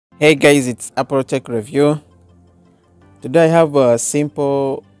Hey guys, it's Apple Tech Review. Today I have a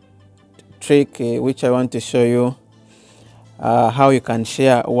simple trick which I want to show you how you can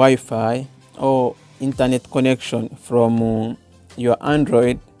share Wi-Fi or internet connection from your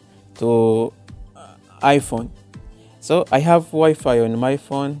Android to iPhone. So I have Wi-Fi on my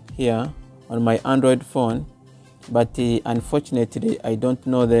phone here, on my Android phone, but unfortunately I don't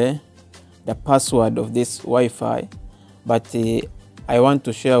know the password of this Wi-Fi, but I want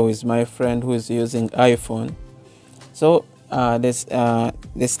to share with my friend who is using iPhone. So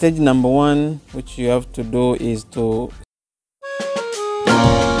the stage number one which you have to do is to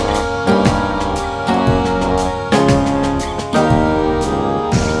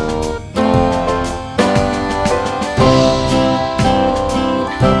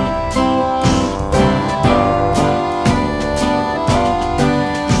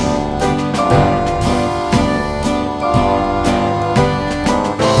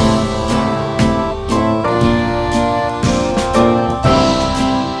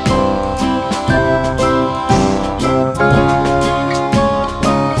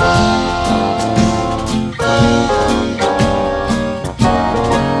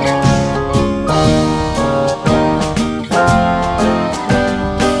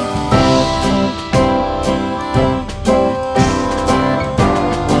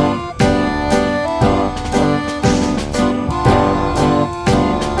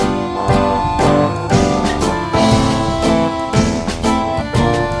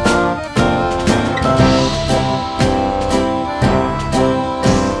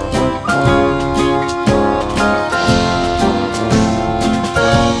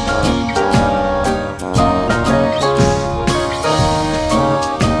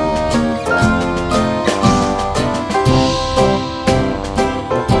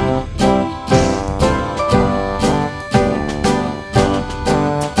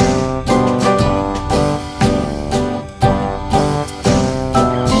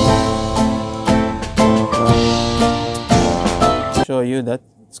show you that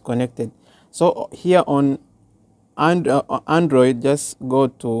it's connected. So here on Android, just go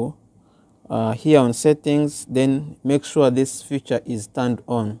to here on settings, then make sure this feature is turned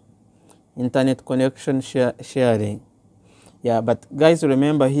on, internet connection sharing. Yeah, but guys,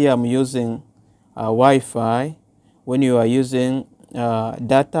 remember here I'm using Wi-Fi. When you are using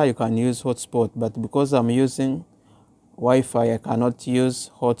data, you can use hotspot, but because I'm using Wi-Fi, I cannot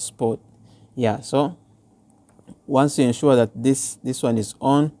use hotspot. Yeah, so once you ensure that this one is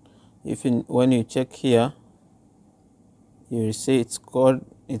on, when you check here, you will see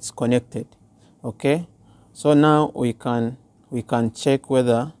it's connected. Okay, so now we can check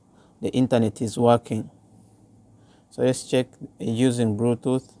whether the internet is working. So let's check using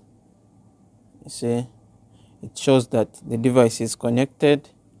Bluetooth. You see it shows that the device is connected.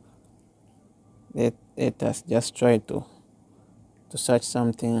 Let us just try to search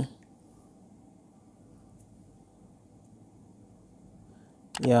something.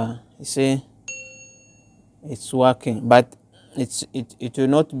 Yeah, you see it's working, but it will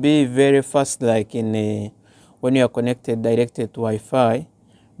not be very fast like in when you are connected directly to Wi-Fi,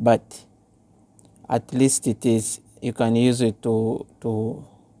 but at least it is, you can use it to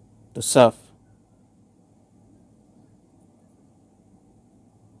surf.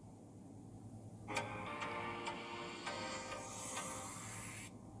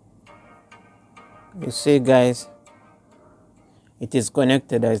 You see guys, it is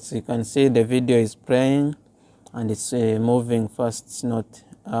connected. As you can see, the video is playing and it's moving fast. It's not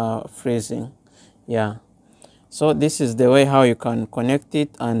freezing. Yeah, so this is the way how you can connect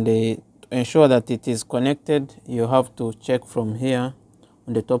it, and to ensure that it is connected, you have to check from here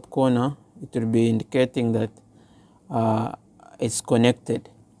on the top corner. It will be indicating that it's connected.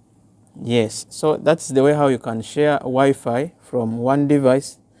 Yes, so that's the way how you can share Wi-Fi from one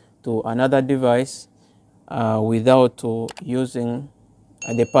device to another device without using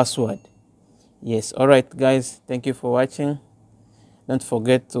the password. Yes, all right guys, thank you for watching. Don't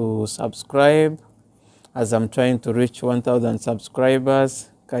forget to subscribe as I'm trying to reach 1,000 subscribers.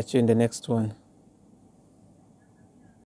 Catch you in the next one.